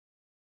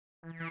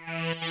Flower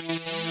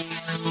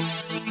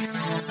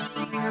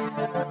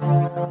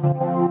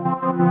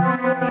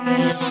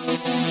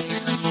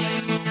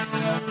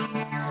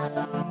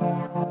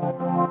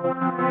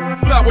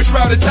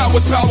shrouded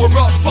towers, power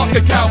up, fuck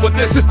a coward.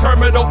 This is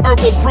terminal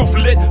herbal proof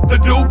lit. The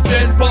dupe,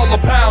 then ball a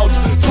pound.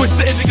 Twist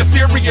the ending of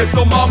serious,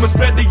 so mama's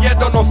bed the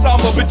end on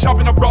Osama. Been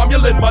chopping a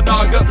Romulan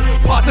Managa.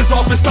 Partners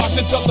often stocked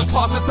into the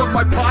closets of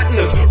my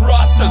partners.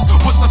 Rosters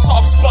with the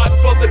soft spot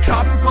for the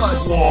top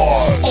buds.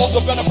 All the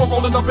better for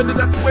rolling up into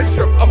that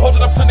swisher. I'm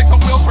holding up clinics on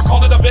wheels for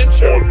calling a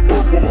venture.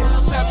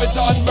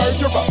 Sabaton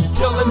murderer,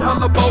 killing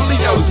hella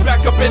polio.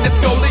 Smack up in its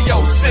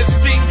scolio.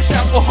 Sistine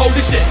Chapel,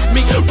 holy shit.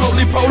 Me,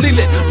 roly-poly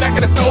lit. Back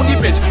in the stony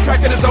bitch,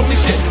 tracking his only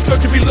shit.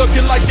 Don't you be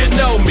looking like you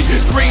know me.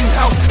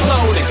 Greenhouse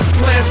cloning,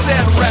 plants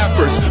and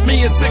rappers.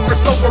 Me and Sick are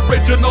so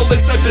original,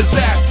 it's a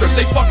disaster.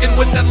 They fucking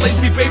with that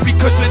lazy baby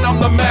cushion,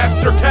 I'm the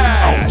master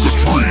cash.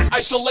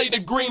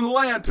 Isolated Green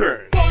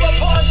Lantern. Pull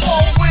upon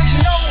pole with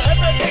no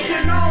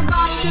hesitation, all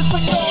not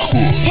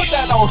disappointed. Put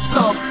that on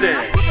something.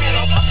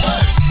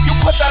 You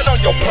put that on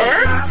your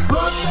purse?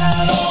 Put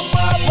that on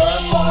my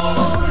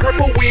purple.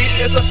 Purple weed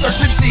is a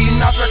certainty,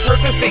 not a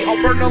courtesy. I'll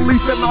burn a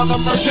leaf in on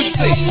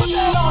emergency. Put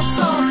that on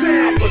something.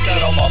 I put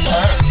that on my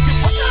purse. You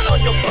put that on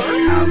your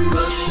purse? I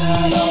put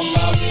that on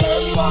my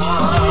purse.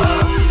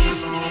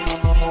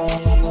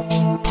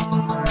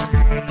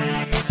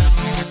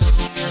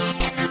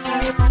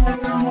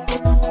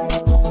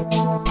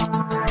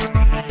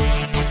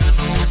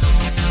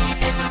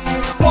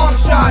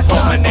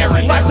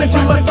 Pulmonary, less into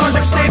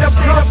lethargic state of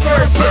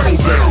comfort.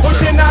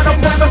 Pushing out a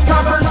pointless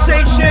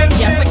conversation.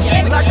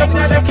 Lack of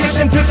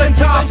dedication to the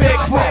topic.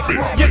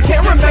 You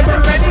can't remember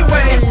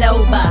anyway.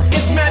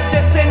 It's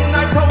medicine,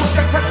 I told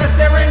you, cut the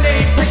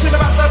serenade. Preaching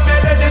about the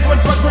better days when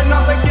drugs were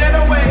not the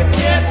getaway.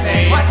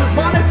 Class is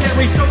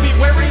monetary, so be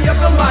wary of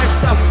the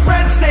lifestyle.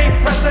 Red state,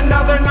 press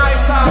another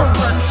knife out.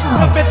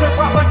 The bits of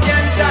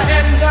propaganda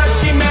and the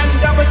demand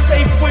of a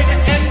safe way to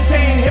end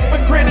pain.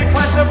 Hypocritic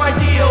clash of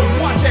ideals,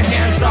 watch your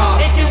hands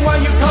off. Aching while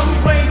you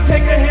complain,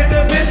 take a hit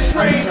of this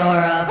strain.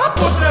 I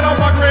put that on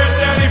my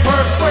granddaddy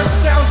purse. Slurp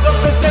sounds of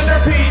the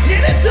centerpiece.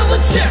 Get it till the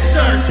chest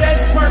turns. Dead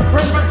smirk,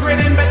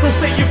 perma-grin and mental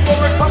say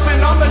euphoric,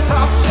 puffing on the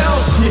top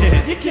shelf.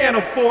 Shit, you can't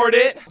afford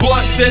it.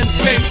 Blunt then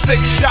vape, 6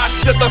 shots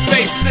to the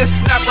face. This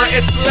snapper,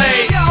 it's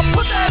late. Yeah, I'll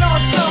put that on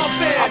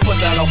something. I'll put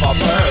that on my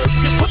purse.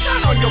 You put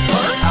that on your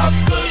purse? I'll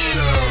put it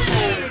on.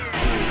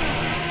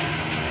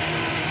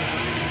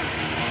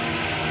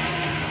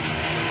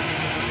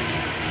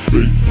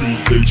 Fake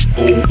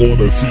PHO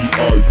on a TI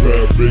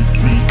pad, fake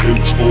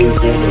PHO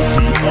on a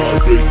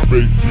TI,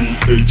 fake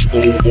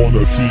PHO on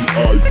a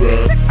TI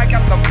pad. I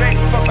got the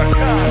fake for the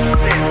gun,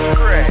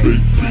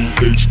 fake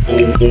PHO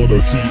on a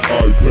TI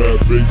pad,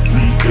 fake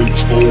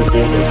PHO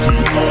on a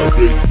TI,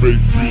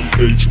 fake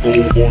PHO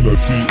on a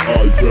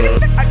TI pad.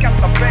 I got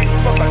the fake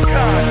for the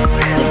gun.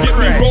 Don't get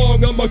me wrong,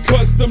 I'm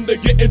accustomed to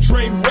getting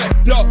train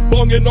wrecked up,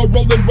 bonging or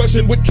rolling,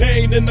 rushing with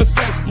cane in a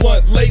cess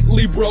blunt.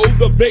 Lately, bro,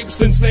 the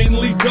vape's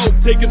insanely dope,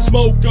 taking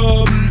smoke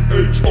of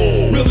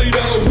PHO. Really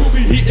though, who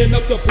be heating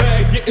up the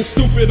pad, getting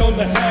stupid on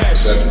the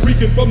hash,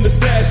 reeking from the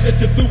stash that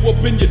you threw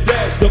up in your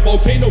dash. The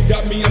volcano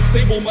got me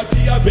unstable, my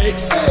TI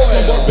bakes.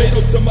 From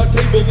Barbados to my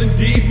table,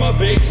 indeed my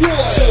bakes.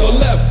 Sell the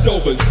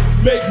leftovers,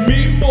 make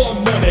me more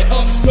money.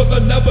 Ups to the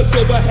never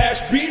sober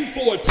hash bean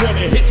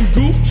 420, hitting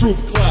goof troop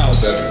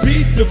clouds.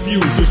 Beat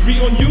diffusers, be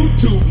on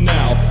YouTube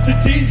now to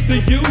tease the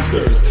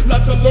users,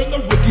 not to learn the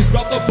rookies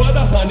about the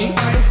butter honey.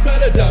 I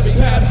instead of dummy,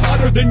 pad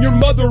hotter than your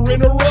mother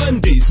in her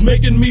undies,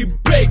 making me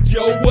baked,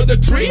 yo. What a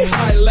tree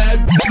high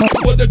lad,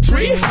 what a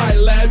tree high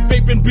lad.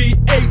 Vaping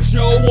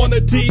BHO on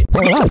a T,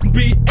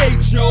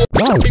 BHO,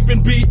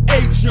 vaping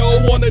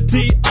BHO on a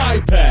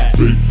TI pad.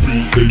 Fake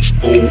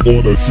PHO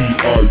on a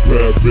TI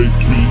pad, fake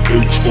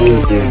PHO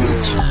on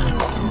a TI.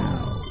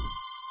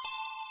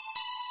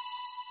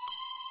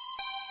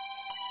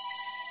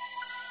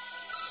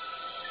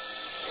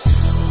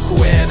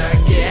 When I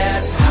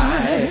get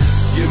high,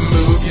 you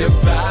move your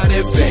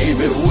body,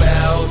 baby.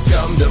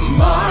 Welcome to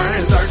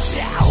Mars, our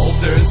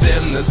shelters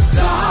in the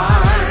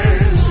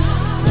stars.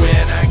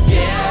 When I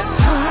get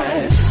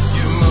high,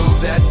 you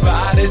move that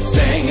body,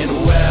 singing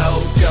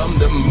welcome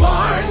to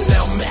Mars.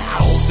 Now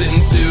melt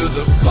into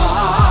the fire.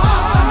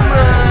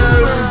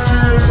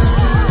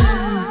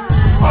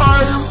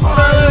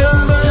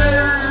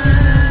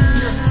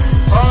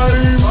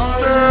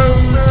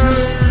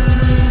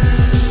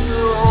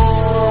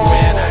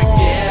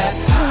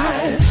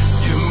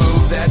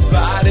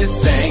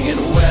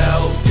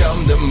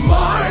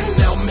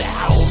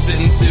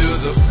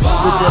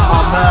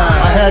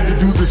 I had to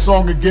do this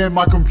song again,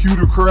 my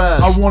computer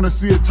crashed. I wanna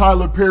see a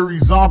Tyler Perry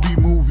zombie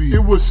movie.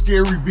 It was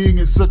scary being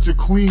in such a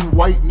clean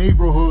white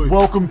neighborhood.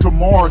 Welcome to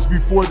Mars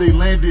before they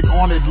landed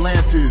on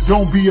Atlantis.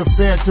 Don't be a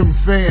Phantom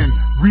fan,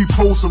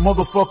 repost a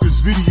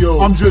motherfucker's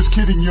video. I'm just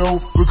kidding, yo,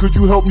 but could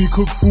you help me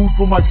cook food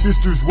for my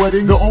sister's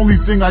wedding? The only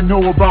thing I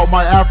know about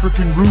my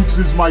African roots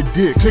is my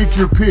dick. Take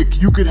your pick,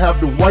 you could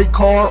have the white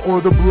car or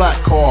the black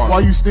car. Why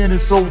you standing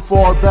so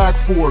far back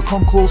for?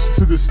 Come closer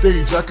to the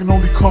stage, I can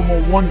only come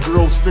on one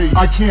girl's face.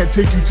 I can't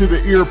take you to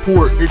the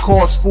airport. It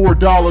costs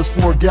 $4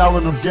 for a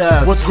gallon of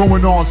gas. What's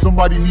going on?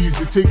 Somebody needs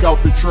to take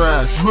out the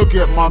trash. Look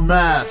at my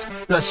mask.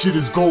 That shit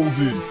is golden.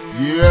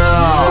 Yeah.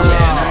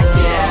 When I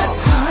get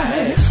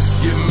high,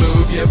 you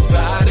move your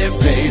body,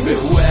 baby.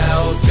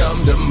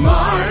 Welcome to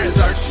Mars.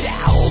 Our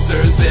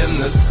shelter's in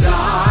the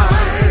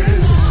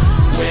stars.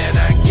 When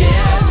I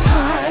get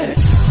high,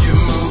 you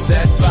move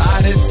that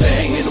body,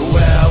 singing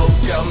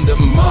welcome to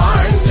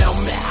Mars. Now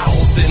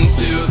melt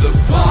into the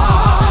bar.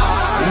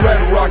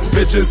 Red Rocks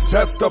bitches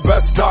test the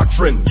best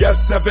doctrine.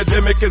 Yes,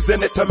 Sevidemic is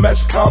in it to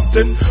mesh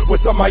Compton. With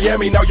some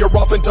Miami, now you're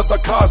off into the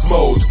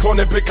cosmos.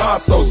 Cloning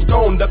Picasso,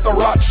 stoned at the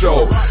rock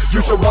show.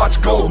 You should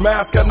watch Gold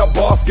Mask and the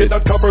boss get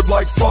uncovered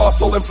like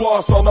fossil and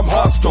floss on them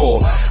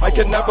hostile. I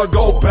can never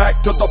go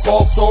back to the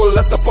false soul.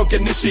 Let the funk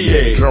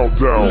initiate.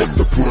 Countdown, let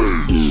the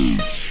play.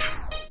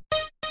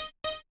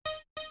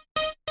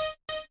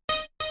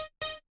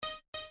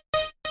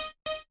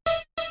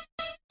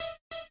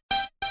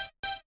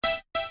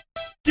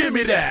 Give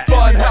me that.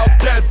 Funhouse,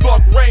 dead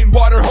fuck,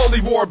 rainwater,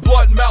 holy war,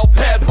 blood mouth,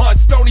 head hunt,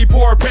 stony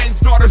poor, Bane's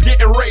daughters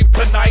getting raped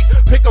tonight.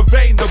 Pick a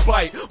vein to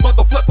bite,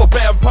 mother flip a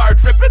vampire,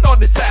 tripping on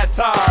the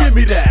satire. Give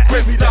me that.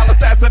 Grim style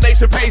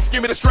assassination pace,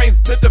 give me the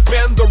strength to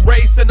defend the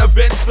race and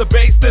avenge the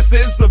base. This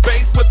is the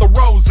vase with the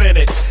rose in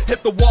it.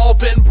 Hit the wall,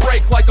 then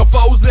break like a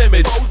foe's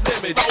image.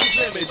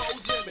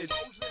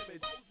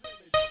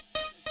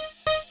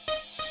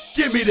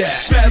 Give me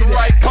that. Bed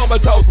right,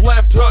 comatose,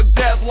 left hook,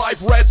 dead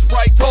life, red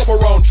Sprite,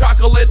 Toblerone,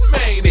 chocolate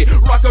mania,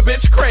 rock a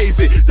bitch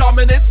crazy,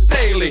 dominance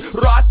daily,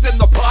 rot in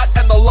the pot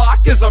and the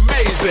lock is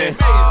amazing.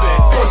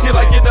 Course you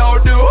like you know,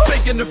 do,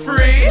 sinking to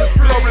free,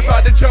 glorify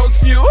the chose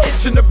few,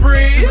 itching to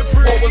breathe,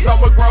 always on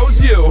what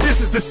grows you.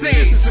 This is the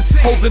scene,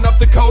 holding up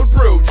the code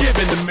brew,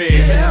 given to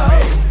me.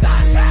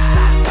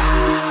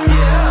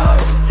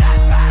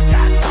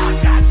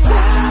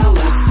 Tell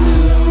us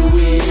who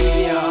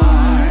we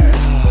are.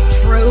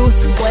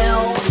 Truth will.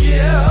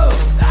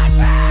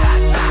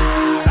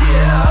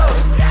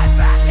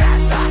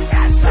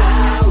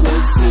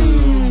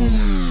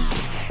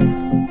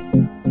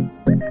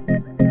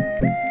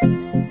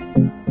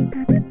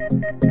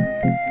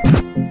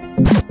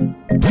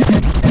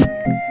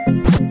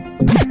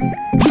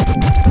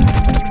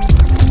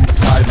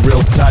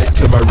 Real tight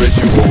to my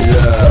rituals.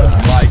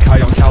 Like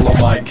high on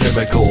calamine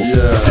chemicals.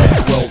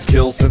 12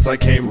 kills since I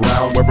came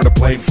round, wearing a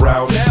plain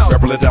frown,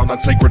 rebelling down on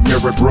sacred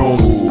mirrored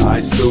rooms. I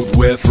suit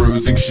with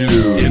bruising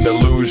shoes. In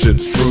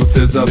illusions, truth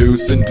is a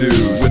deuce and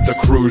deuce. With the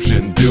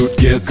crucian, dude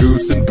gets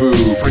goose and boo.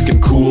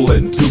 Freaking cool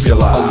and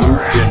tubular,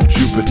 aloof in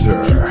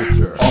Jupiter.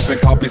 Often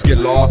copies get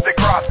lost.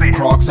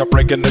 Crocs are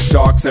breaking the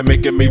shocks and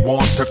making me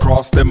want to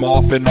cross them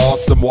off in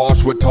awesome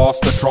wash with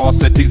tossed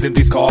atrocities in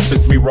these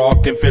coffins. Me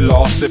rocking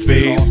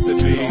philosophies.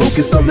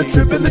 Focused on the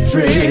trip and the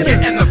train.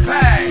 Get in the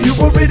bag. You've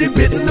already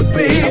bitten the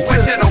bait.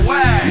 Push it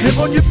away. Live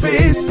on your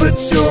face, but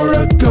you're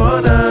a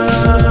goner.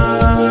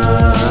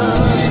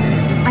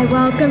 I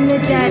welcome the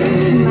dead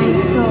into my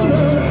soul.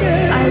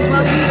 I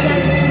welcome the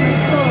dead into my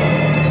soul.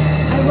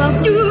 I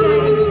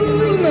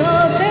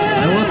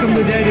welcome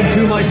the dead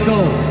into my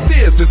soul.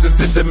 This isn't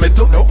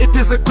sentimental, it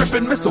is a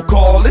gripping missile.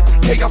 Call it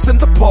chaos in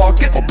the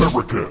pocket.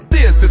 America.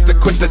 This is the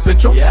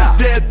quintessential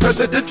dead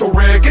presidential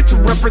rare. Get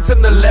your reference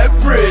in the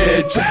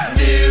leverage.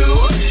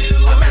 New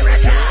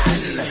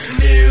American,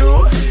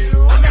 new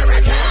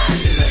American,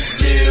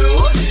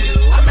 new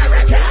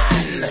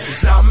American,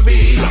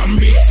 zombie,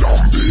 zombie,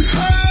 zombie.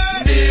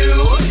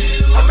 New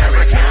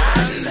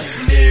American,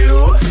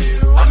 new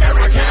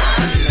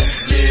American,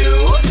 new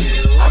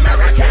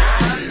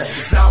American,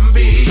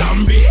 zombie,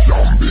 zombie,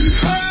 zombie.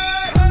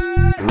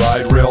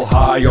 Ride real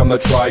high on the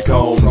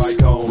trichomes.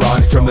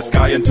 Rhymes turn the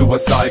sky into a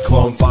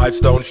cyclone. 5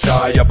 stones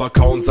shy of a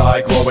cone's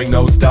eye. Glowing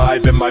nose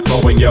dive in my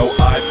blowing. Yo,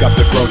 I've got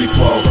the grody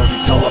flow.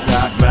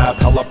 Telepath map,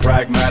 hella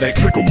pragmatic.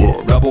 Take a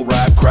look. Rebel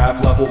rap,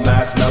 craft level,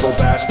 mass metal,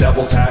 bash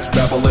devils, hash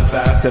beveling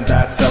fast. And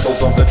that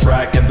settles on the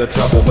track and the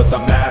treble with the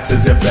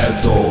masses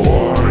embezzled.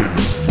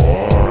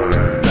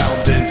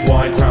 Bound in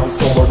twine, crown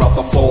solar out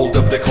the fold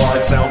of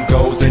decline. Sound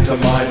goes into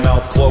my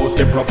mouth closed,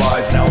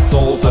 improvise. Now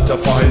souls are to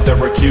find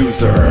their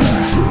accuser.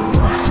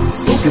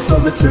 Focused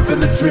on the trip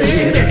and the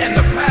train. Get in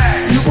the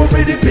bag. You've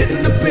already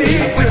bitten the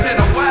bait. Push it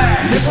away.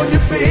 Live on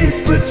your face,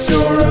 but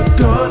you're a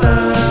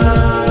goner.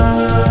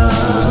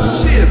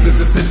 This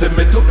is a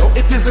sentimental, no,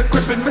 it is a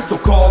gripping missile.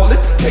 Call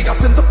it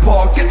chaos in the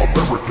pocket.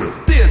 America.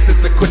 This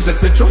is the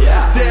quintessential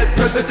dead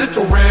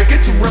presidential rare.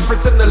 Get your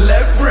reference in the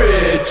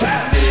leverage.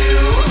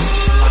 New